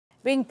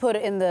Being put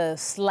in the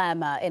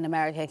slammer in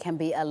America can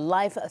be a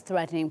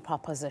life-threatening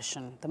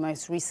proposition. The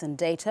most recent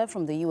data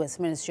from the U.S.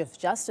 Ministry of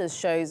Justice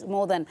shows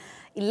more than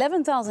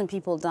 11,000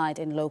 people died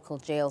in local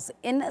jails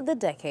in the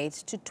decade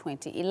to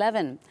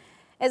 2011.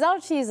 As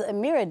RT's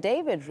Ameera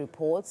David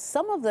reports,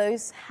 some of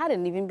those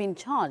hadn't even been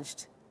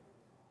charged.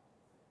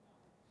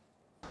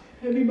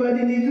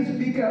 Everybody needs to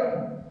speak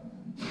out.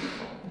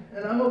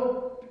 And I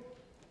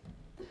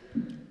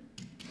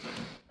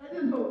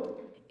just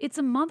hope. It's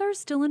a mother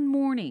still in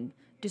mourning,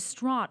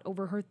 distraught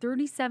over her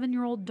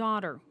 37-year-old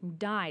daughter who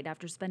died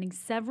after spending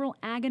several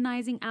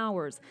agonizing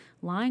hours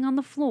lying on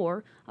the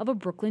floor of a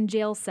Brooklyn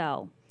jail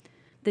cell.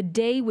 The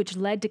day which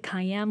led to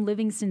Kiam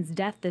Livingston's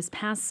death this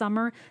past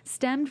summer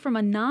stemmed from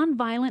a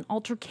nonviolent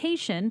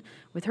altercation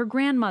with her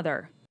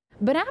grandmother.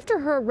 But after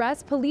her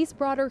arrest, police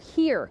brought her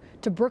here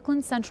to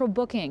Brooklyn Central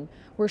Booking,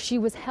 where she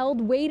was held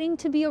waiting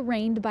to be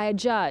arraigned by a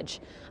judge.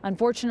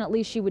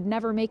 Unfortunately, she would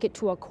never make it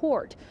to a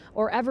court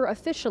or ever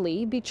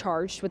officially be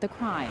charged with a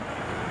crime.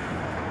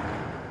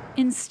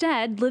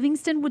 Instead,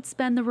 Livingston would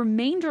spend the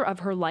remainder of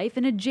her life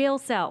in a jail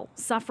cell,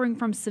 suffering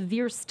from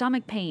severe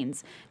stomach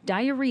pains,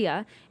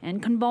 diarrhea,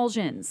 and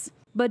convulsions.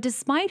 But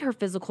despite her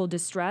physical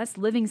distress,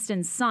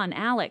 Livingston's son,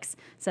 Alex,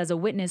 says a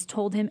witness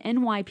told him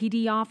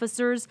NYPD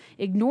officers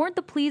ignored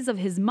the pleas of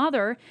his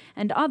mother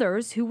and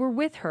others who were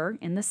with her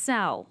in the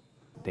cell.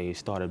 They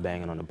started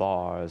banging on the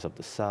bars of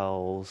the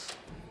cells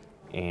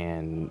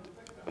and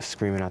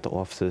screaming at the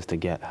officers to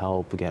get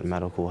help, get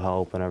medical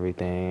help and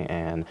everything.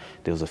 And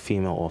there was a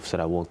female officer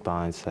that walked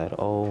by and said,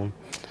 "Oh,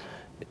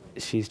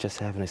 she's just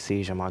having a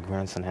seizure. My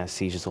grandson has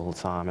seizures all the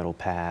time. It'll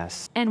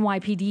pass."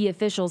 NYPD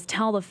officials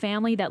tell the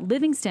family that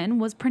Livingston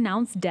was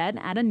pronounced dead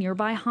at a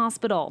nearby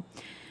hospital.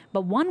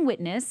 But one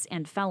witness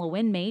and fellow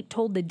inmate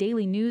told the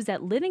Daily News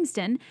that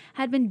Livingston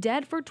had been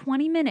dead for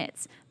 20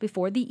 minutes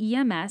before the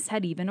EMS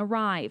had even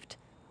arrived.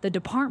 The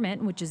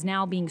department, which is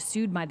now being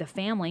sued by the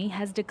family,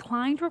 has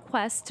declined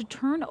requests to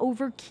turn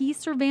over key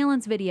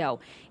surveillance video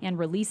and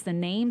release the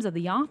names of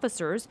the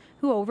officers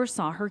who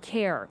oversaw her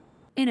care.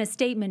 In a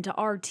statement to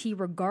RT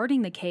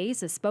regarding the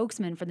case, a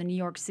spokesman for the New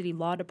York City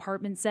Law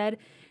Department said,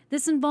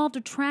 "This involved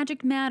a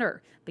tragic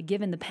matter, but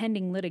given the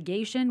pending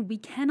litigation, we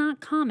cannot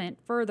comment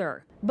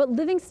further." But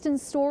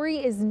Livingston's story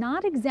is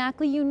not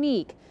exactly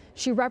unique.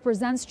 She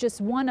represents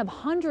just one of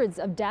hundreds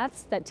of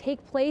deaths that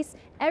take place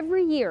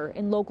every year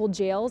in local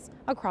jails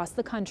across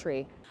the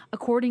country.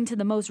 According to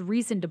the most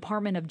recent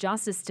Department of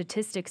Justice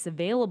statistics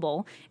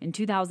available, in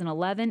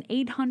 2011,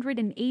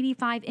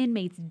 885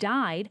 inmates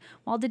died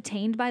while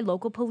detained by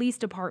local police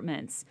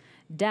departments,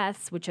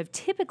 deaths which have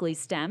typically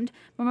stemmed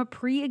from a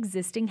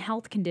pre-existing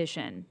health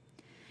condition.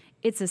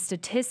 It's a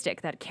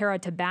statistic that Kara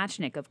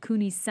Tabachnik of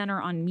CUNY's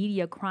Center on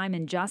Media, Crime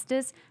and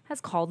Justice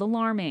has called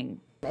alarming.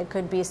 It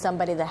could be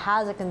somebody that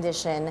has a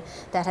condition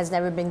that has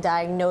never been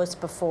diagnosed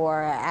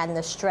before, and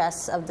the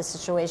stress of the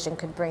situation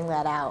could bring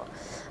that out.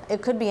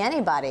 It could be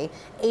anybody.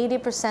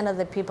 80% of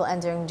the people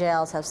entering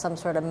jails have some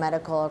sort of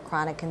medical or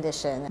chronic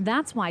condition.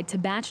 That's why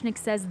Tabachnik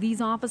says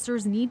these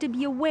officers need to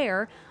be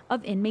aware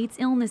of inmates'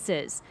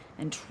 illnesses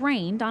and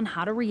trained on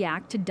how to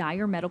react to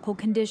dire medical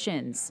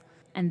conditions.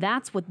 And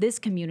that's what this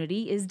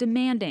community is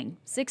demanding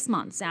 6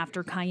 months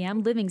after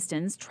Kiam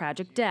Livingston's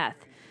tragic death.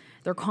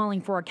 They're calling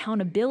for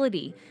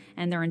accountability,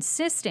 and they're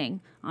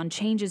insisting on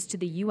changes to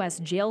the U.S.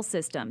 jail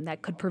system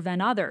that could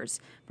prevent others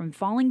from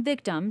falling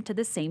victim to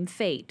the same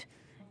fate.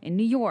 In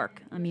New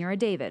York, Ameera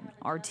David,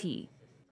 RT.